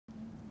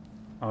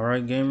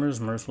Alright gamers,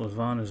 Merciless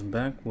Vaughn is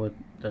back with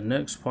the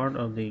next part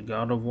of the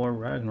God of War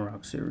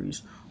Ragnarok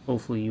series.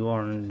 Hopefully you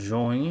are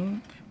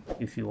enjoying.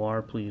 If you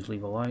are, please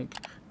leave a like.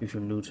 If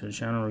you're new to the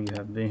channel or you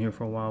have been here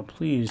for a while,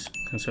 please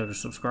consider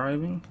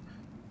subscribing.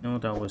 And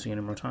without wasting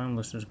any more time,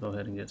 let's just go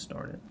ahead and get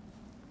started.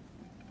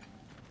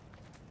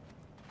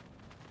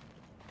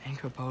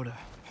 Anchor Boda.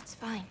 It's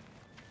fine.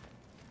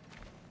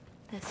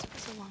 This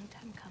was a long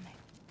time coming.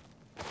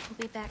 We'll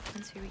be back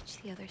once we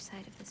reach the other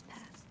side of this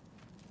pass.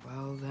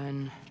 Well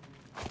then,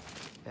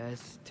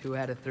 that's 2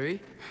 out of 3.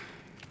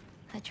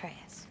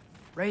 Atreus,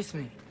 Race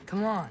me,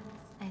 come on.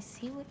 I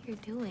see what you're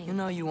doing. You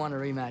know you want a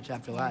rematch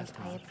after last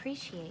I time.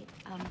 appreciate,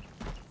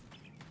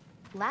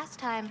 last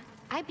time,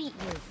 I beat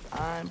you.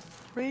 I'm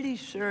pretty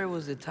sure it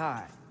was a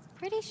tie.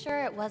 Pretty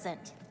sure it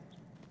wasn't.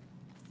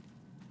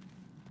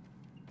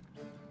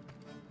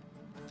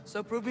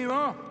 So prove me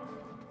wrong.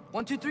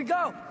 1, 2, 3,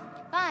 go!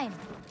 Fine.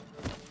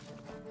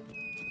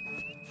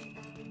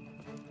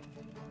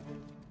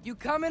 You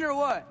coming or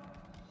what?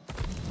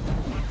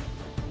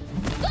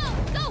 Go,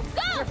 go,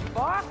 go!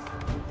 Fox?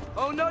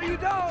 Oh no you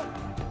don't!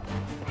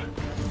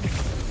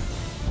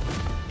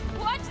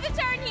 Watch the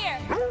turn here!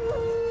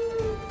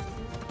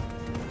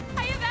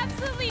 I have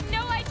absolutely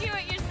no idea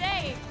what you're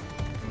saying.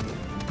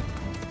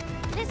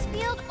 This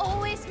field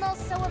always smells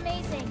so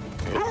amazing.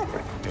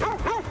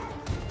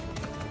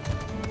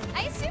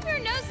 I assume your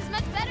nose is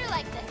much better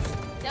like this.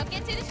 Don't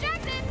get too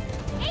distracted.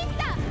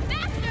 Asa!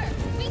 Faster!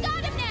 We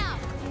got him now!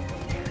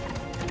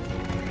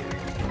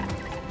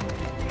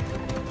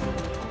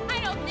 I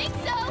don't think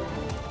so!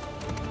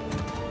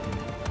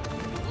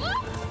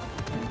 Whoop!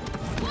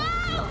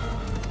 Whoa!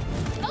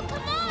 Oh,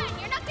 come on!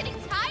 You're not getting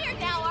tired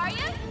now, are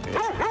you?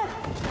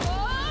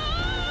 Whoa!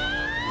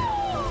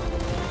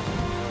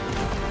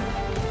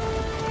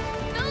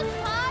 Those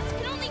paws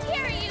can only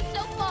carry you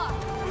so far.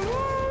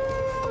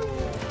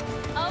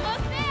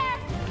 Almost there!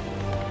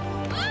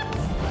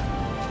 Whoops!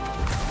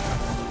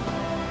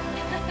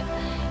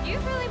 You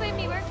really made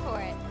me work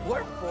for it.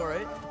 Work for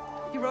it?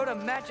 You rode a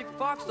magic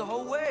fox the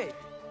whole way.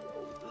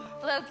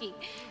 Loki.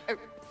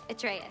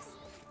 Atreus.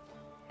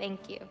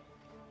 Thank you.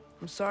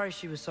 I'm sorry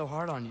she was so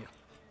hard on you.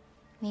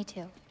 Me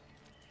too.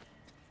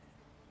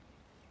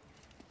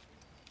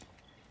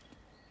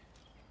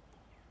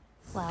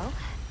 Well,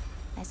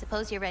 I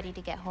suppose you're ready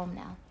to get home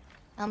now.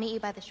 I'll meet you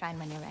by the shrine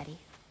when you're ready.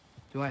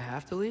 Do I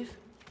have to leave?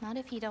 Not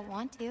if you don't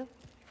want to.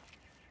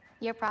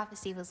 Your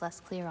prophecy was less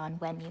clear on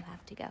when you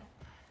have to go.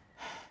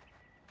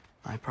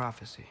 My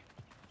prophecy.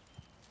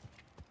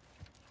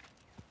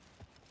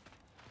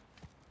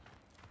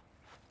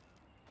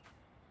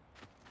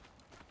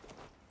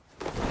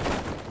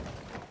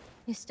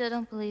 You still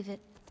don't believe it,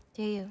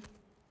 do you?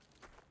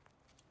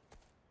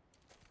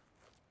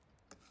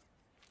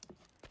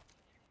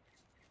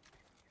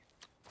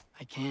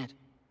 I can't. You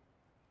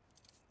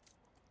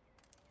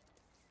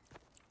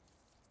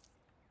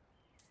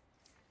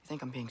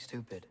think I'm being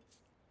stupid?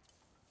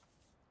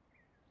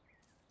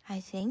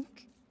 I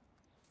think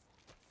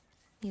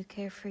you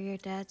care for your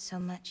dad so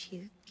much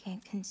you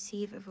can't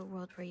conceive of a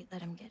world where you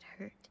let him get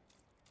hurt.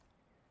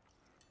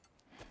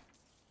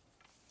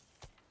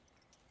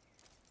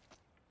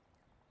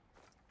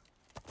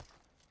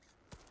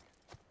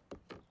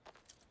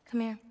 Come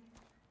here.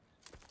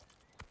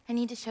 I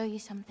need to show you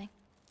something.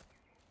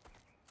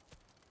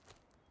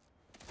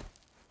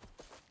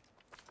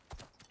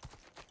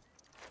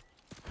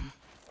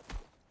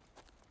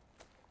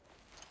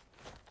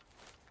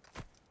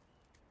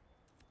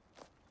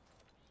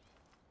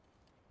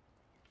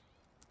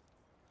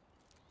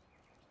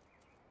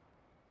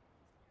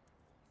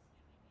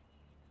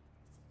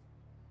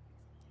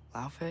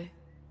 Laufey?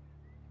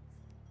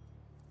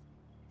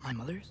 My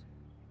mother's?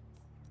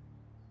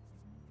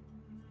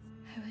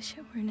 I wish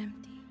it weren't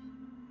empty,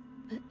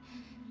 but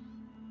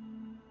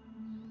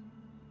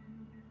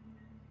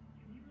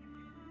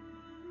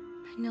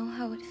I know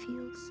how it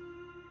feels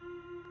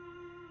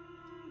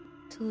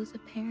to lose a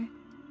parent,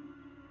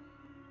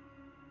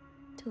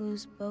 to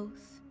lose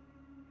both.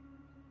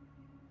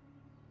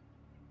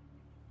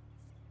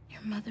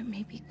 Your mother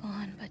may be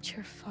gone, but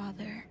your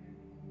father,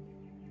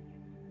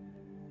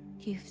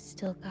 you've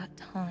still got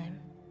time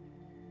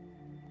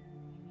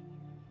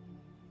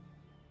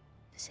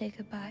to say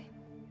goodbye.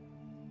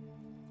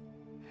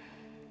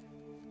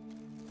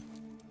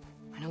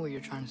 I know what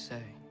you're trying to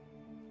say.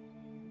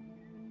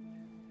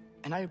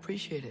 And I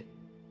appreciate it.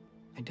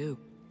 I do.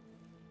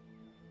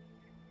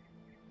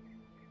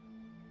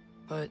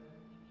 But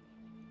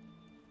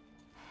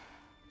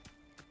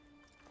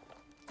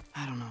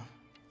I don't know.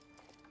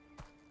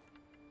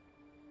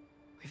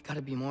 We've got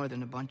to be more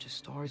than a bunch of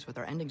stories with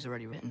our endings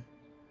already written.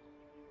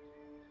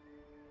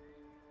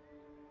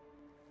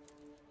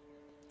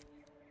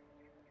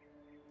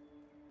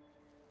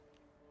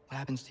 What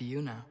happens to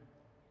you now?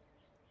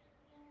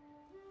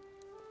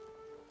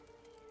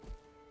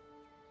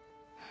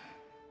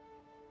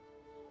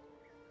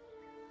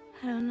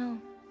 I don't know.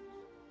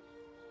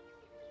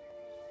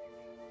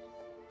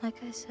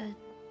 Like I said,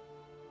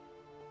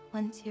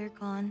 once you're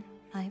gone,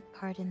 my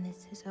part in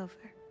this is over.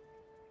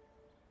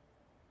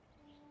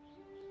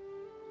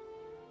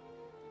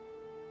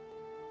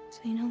 So,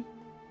 you know,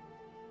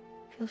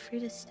 feel free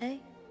to stay.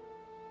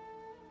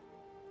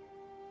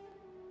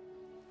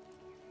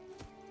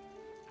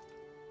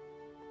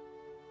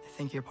 I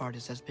think your part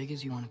is as big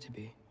as you want it to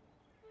be.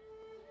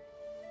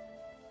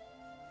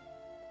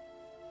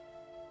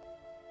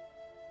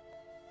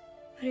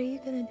 What are you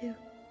gonna do?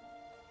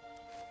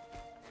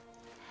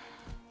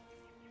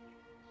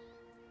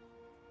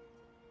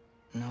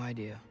 No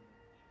idea.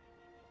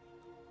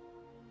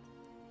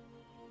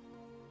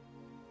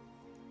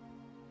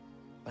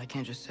 But I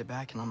can't just sit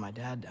back and let my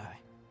dad die.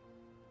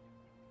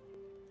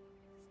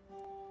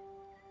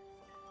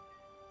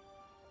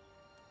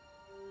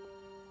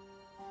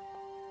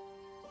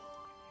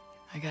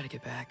 I gotta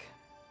get back.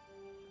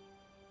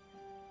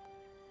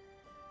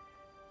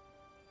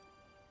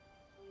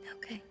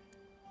 Okay.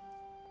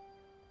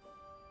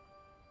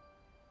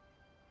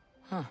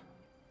 Huh.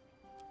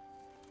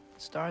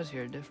 Stars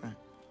here are different.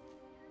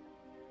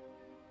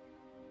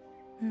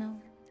 No.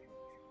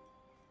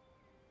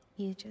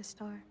 You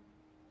just are.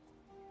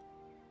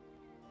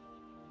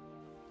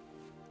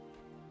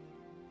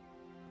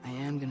 I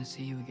am gonna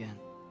see you again.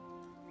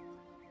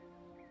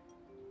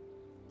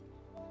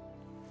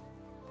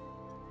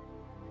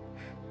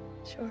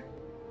 Sure.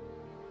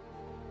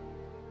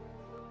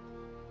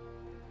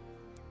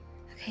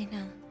 Okay,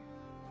 now.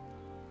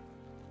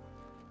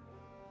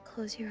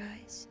 Close your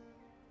eyes.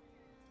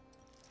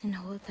 And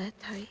hold that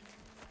tight.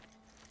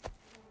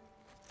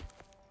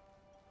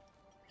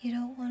 You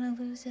don't want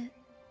to lose it.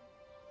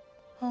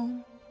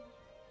 Home.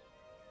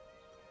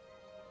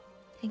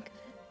 Think of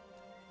it.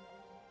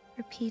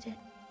 Repeat it.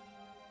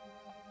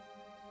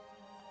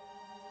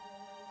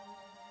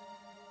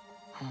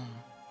 Home.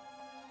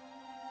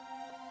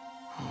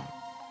 Home.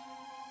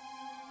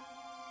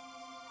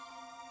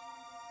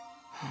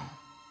 Home.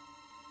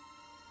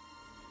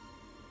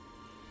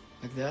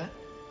 Like that?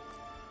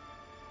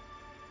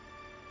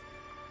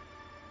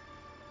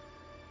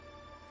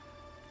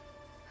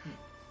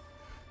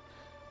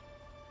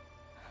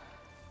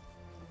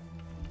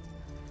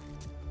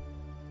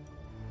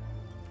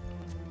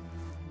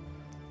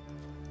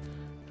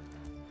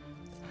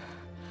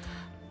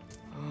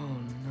 Oh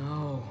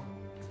no.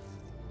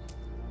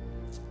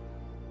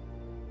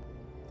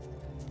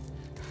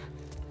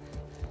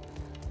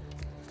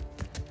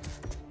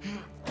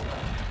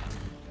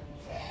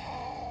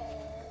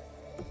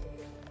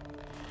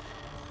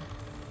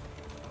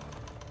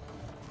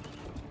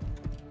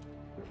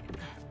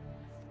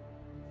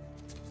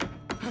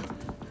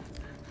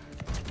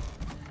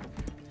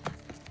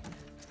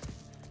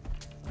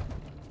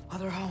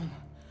 Other home.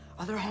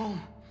 Other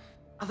home.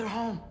 Other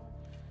home.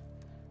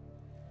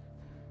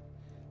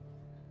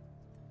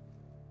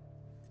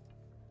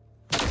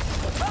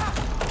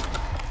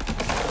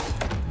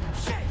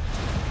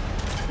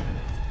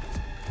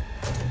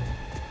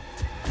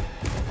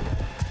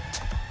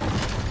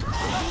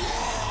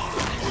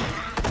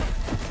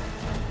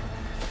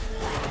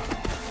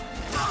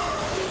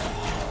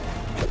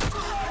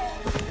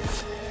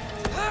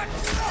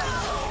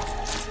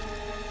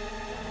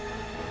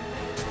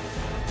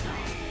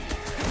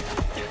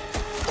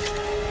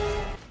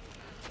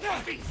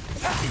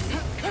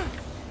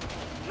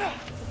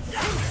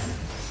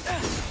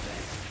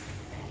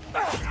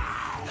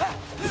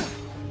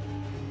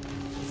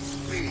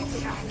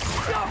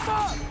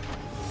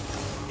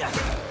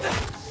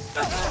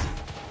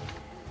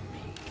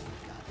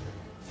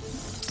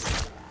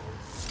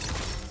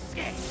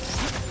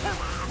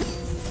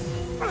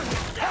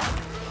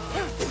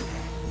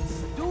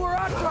 Do her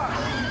out,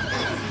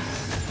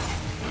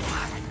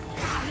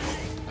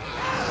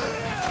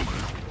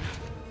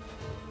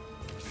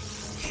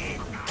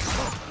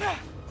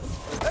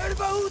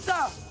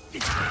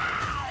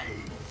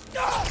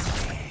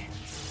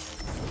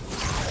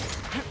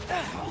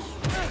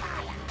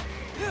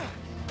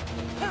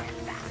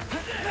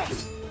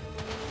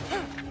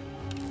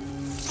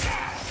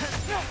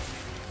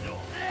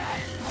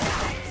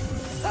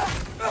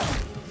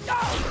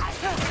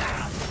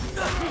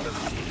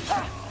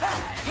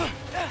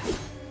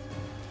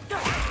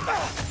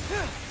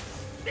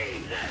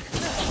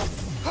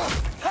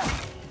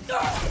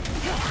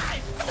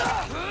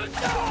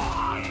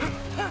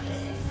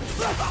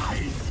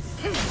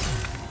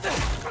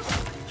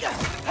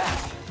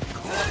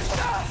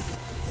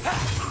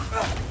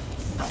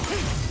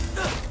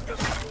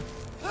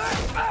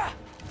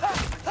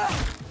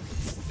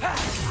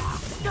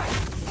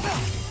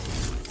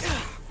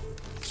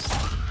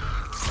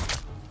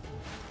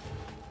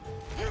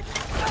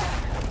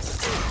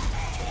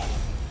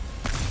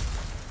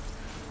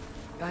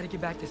 Gotta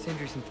get back to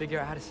Sindri's and figure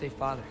out how to save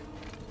Father.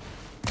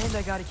 And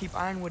I gotta keep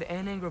Ironwood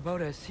and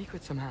Angrboda a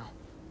secret somehow.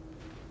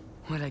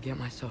 What'd I get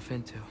myself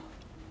into?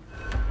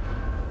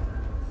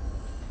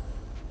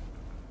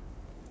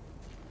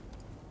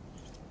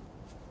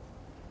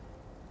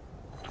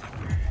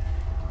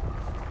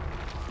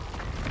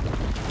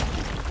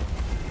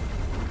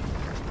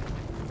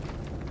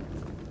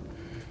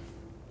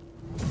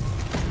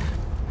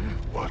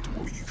 What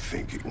were you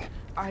thinking?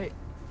 I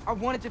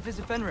wanted to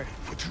visit Fenrir.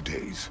 For 2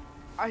 days.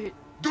 I...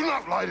 Do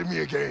not lie to me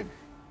again!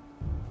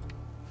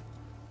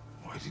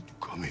 Why did you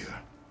come here?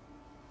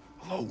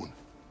 Alone?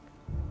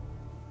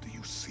 Do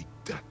you seek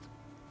death?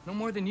 No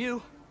more than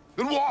you.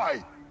 Then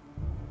why?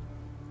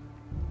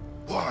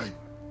 Why?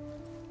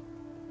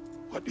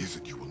 What is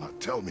it you will not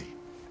tell me?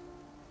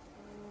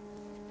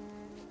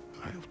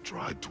 I have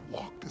tried to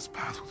walk this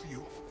path with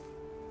you.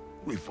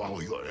 We follow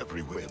your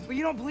every whim. But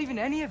you don't believe in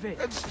any of it.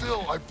 And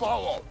still I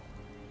follow.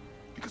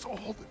 Because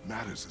all that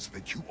matters is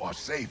that you are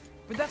safe.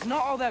 But that's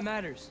not all that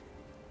matters.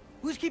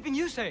 Who's keeping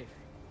you safe?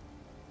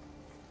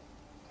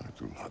 I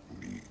do not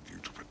need you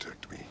to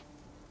protect me.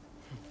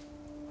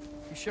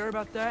 You sure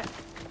about that?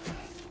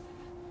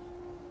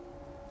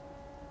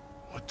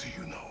 What do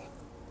you know?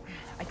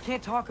 I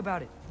can't talk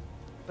about it.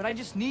 But I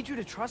just need you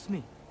to trust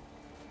me.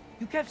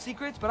 You kept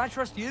secrets, but I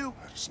trust you.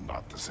 That's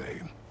not the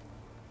same.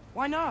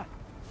 Why not?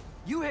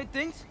 You hid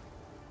things.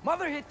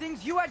 Mother hid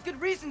things. You had good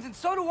reasons, and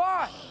so do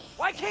I.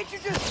 Why can't you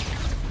just...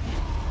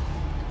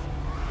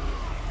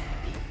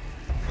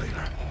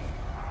 Later.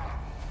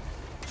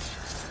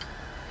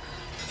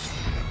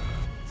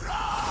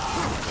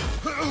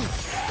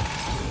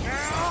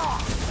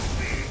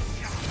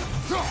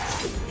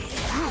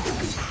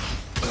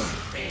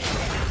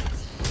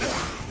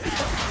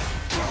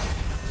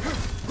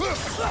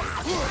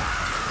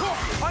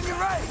 On your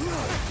right!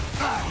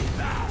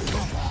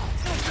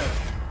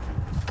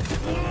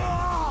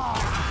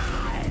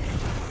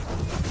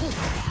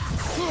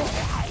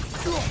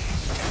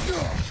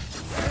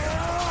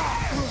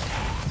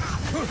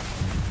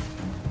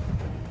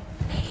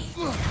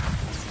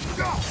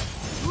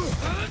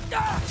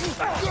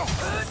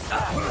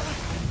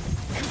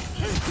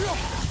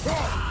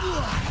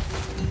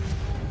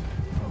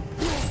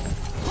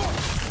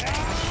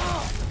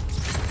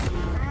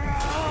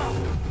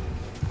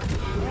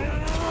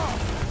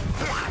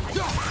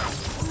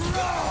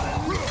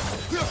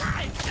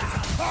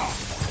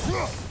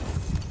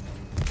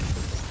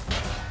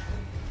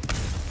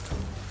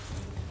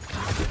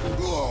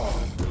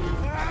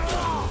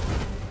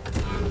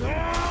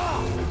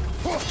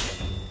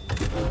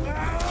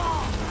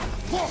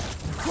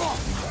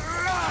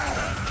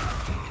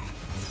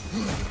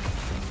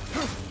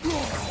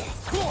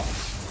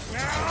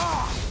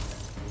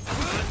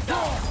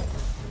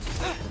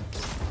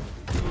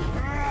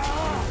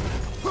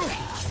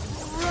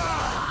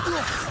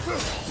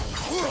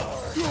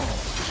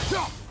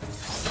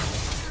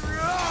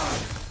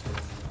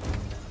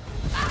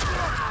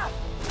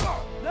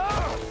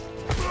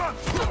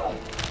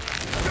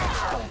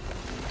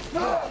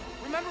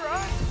 Remember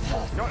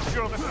us? Not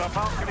sure this is a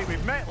balcony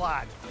we've met,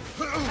 lad.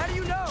 How do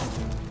you know?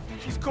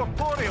 She's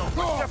corporeal,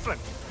 but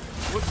different.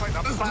 Looks like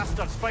that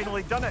bastard's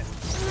finally done it.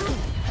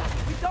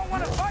 We don't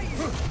want to fight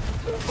you!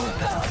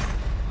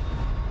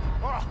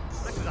 Oh,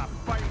 this is a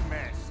fine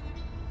mess.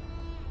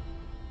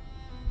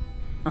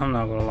 I'm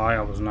not gonna lie,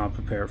 I was not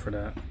prepared for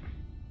that.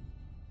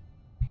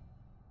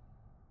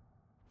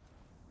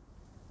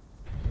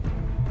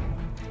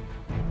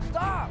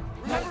 Stop!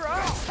 Remember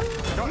us?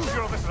 Not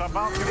sure this is a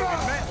balcony we've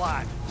met,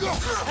 lad.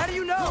 How do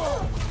you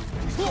know?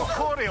 She's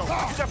corporeal,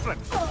 but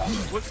different.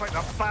 Looks like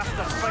that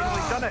bastard's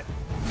finally done it.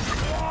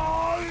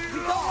 We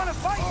don't want to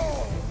fight you!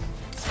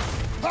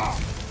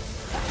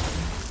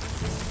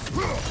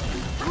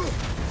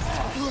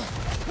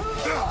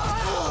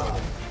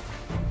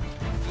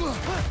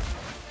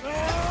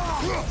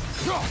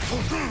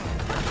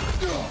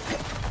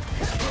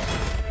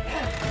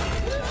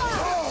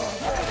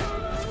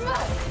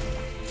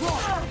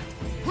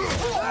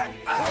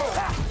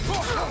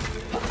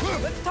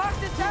 Let's talk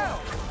this out!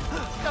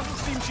 Doesn't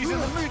seem she's in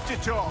the mood to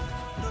talk.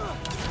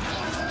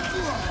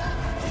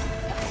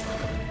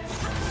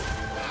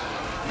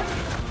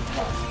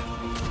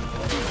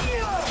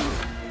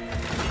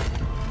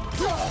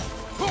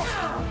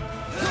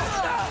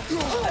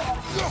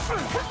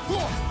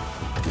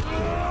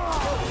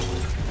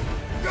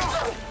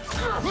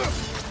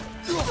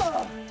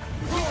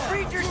 We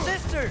freed your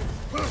sister!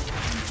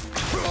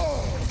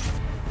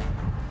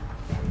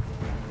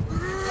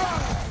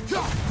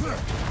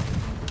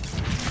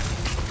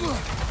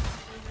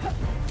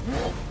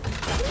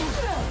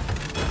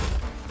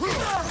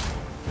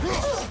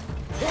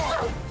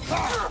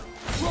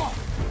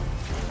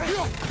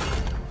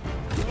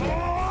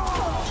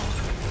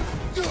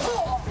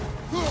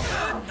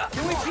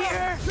 Can we beat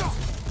her?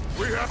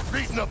 We have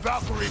beaten a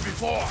Valkyrie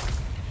before.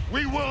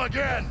 We will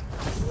again.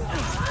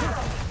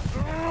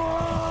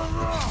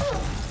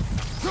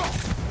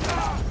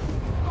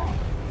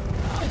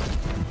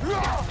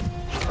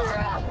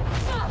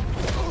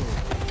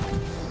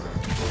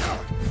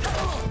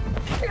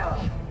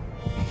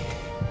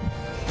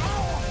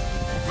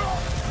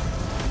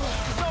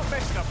 She's not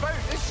messing about,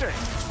 is she?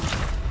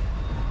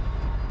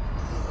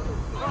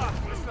 Ah,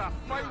 this is a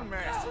fine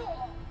mess.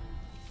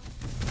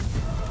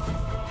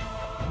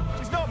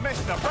 She's not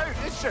messing about,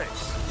 is she?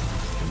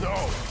 No.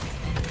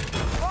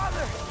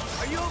 Father,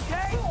 are you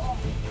okay?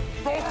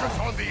 Focus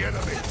on the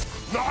enemy,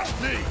 not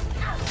me.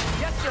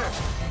 Yes, sir.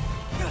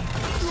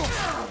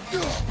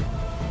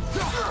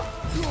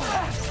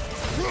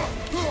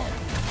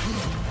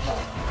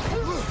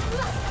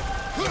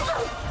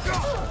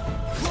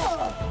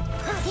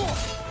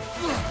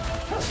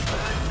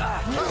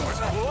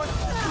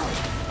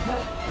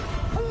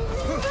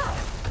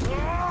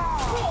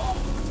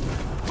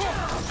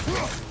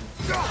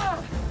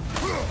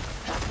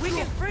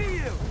 can free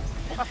you!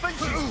 I think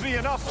she's free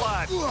enough,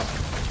 lad.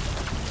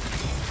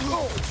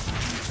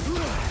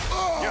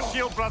 Your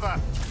shield, brother.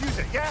 Use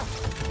it, yeah?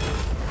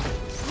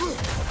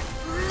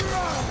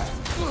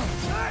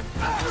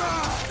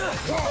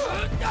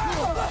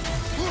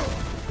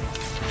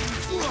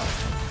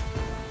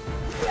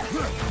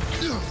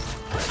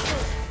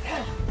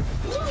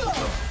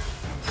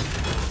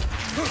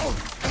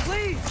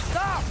 Please,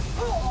 stop!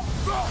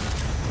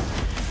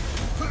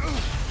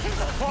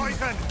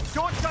 Poison!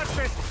 Don't touch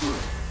it!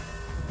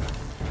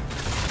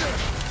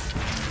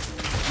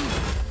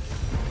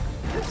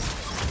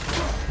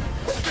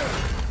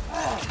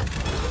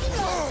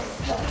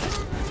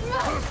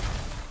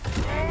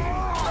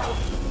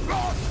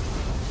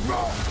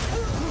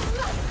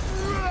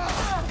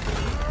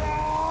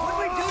 What do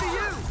we do to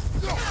you?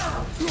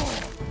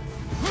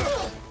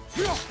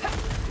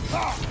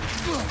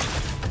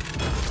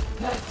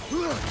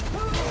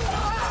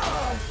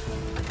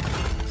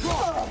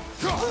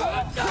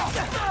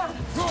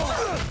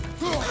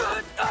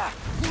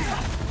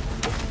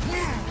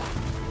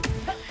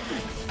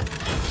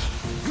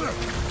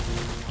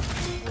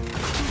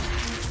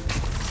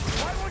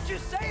 Why won't you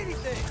say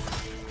anything?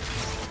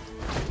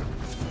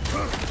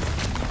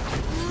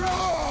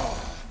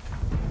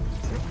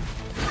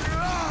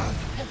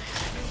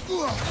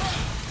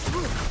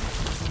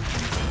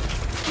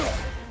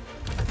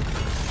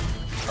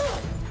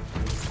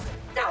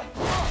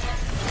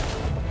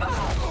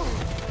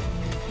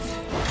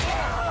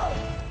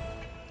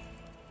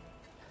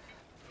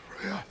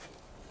 Freya.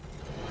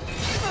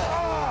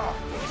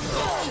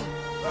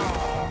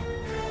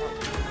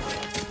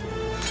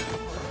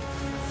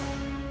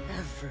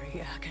 Every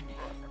agony.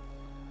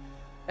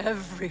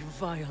 Every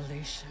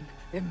violation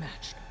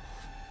imaginable.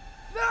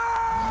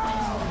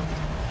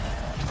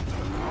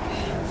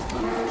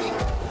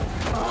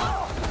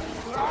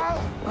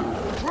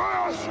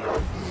 Trash!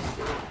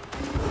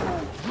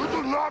 You do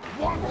not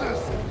want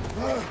this!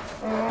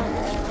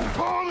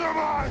 Control your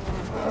mind!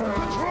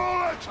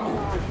 Control it!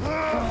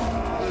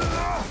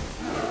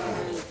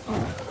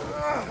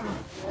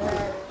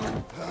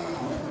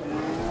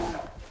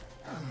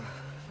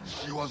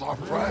 She was our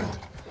friend.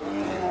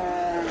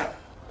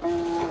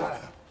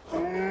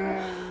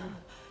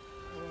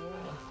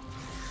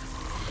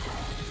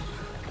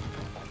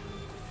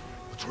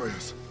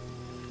 Atreus.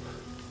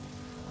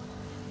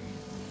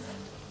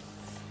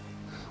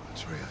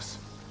 Atreus.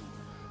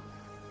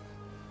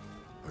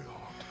 Are you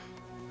harmed?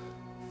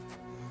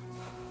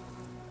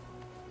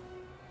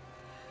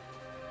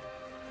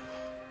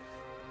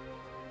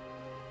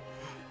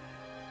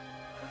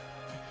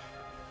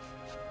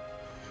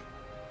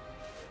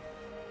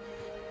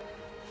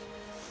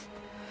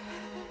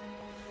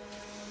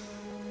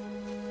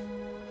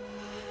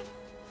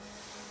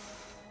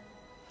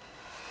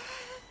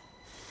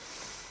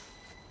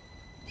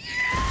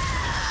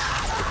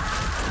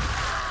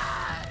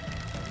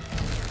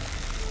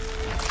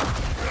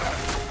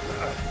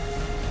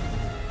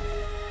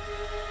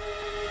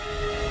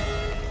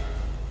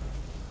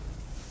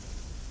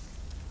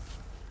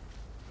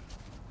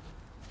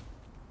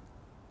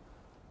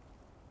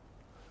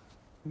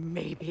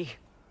 Maybe.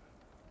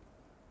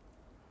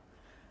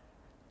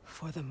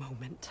 For the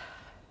moment.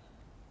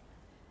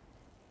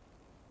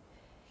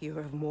 You're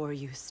of more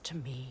use to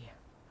me.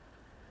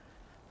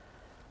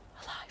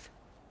 Alive.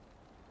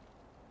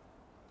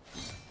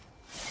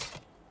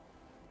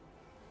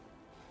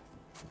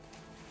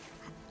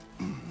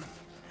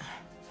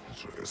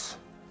 Atreus.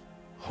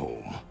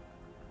 Home.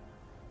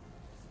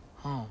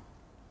 Oh,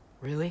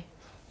 really?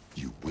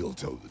 You will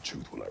tell the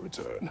truth when I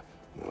return.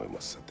 Now I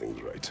must set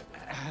things right.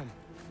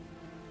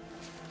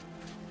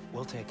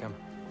 We'll take him.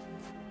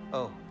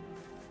 Oh,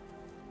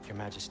 Your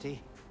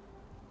Majesty.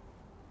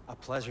 A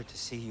pleasure to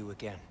see you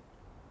again.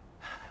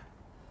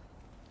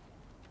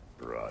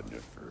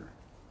 Rodnifer.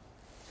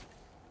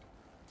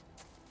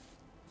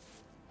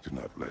 Do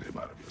not let him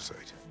out of your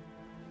sight.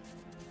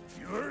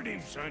 You heard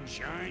him,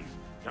 Sunshine.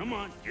 Come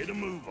on, get a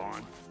move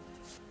on.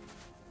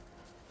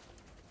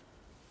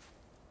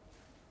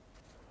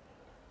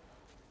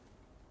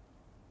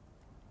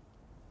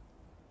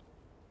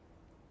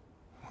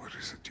 What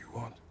is it you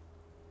want?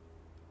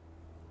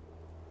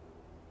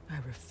 I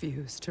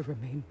refuse to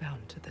remain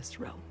bound to this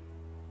realm.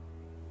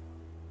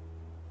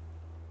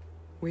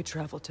 We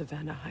travel to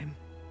Vanaheim.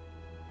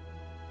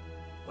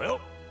 Well,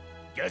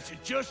 guess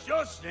it's just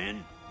us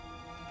then.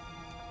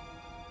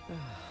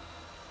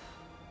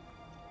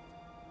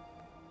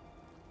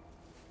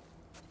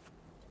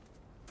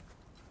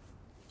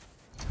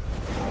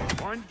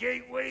 One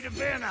gateway to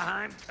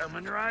Vanaheim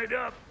coming right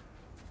up.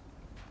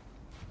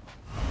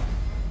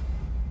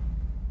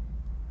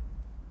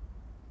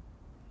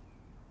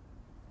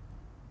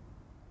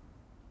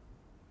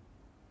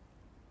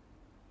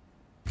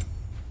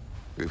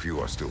 If you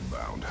are still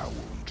bound, how will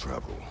you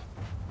travel?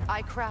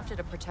 I crafted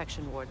a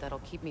protection ward that'll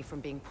keep me from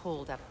being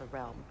pulled out of the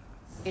realm.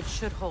 It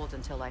should hold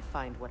until I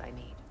find what I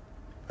need.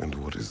 And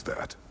what is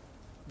that?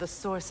 The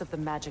source of the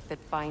magic that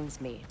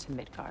binds me to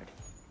Midgard.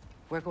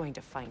 We're going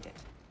to find it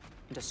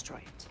and destroy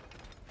it.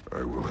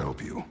 I will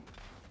help you.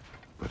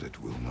 But it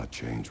will not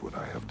change what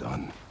I have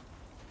done.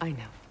 I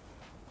know.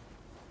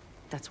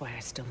 That's why I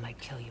still might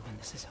kill you when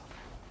this is over.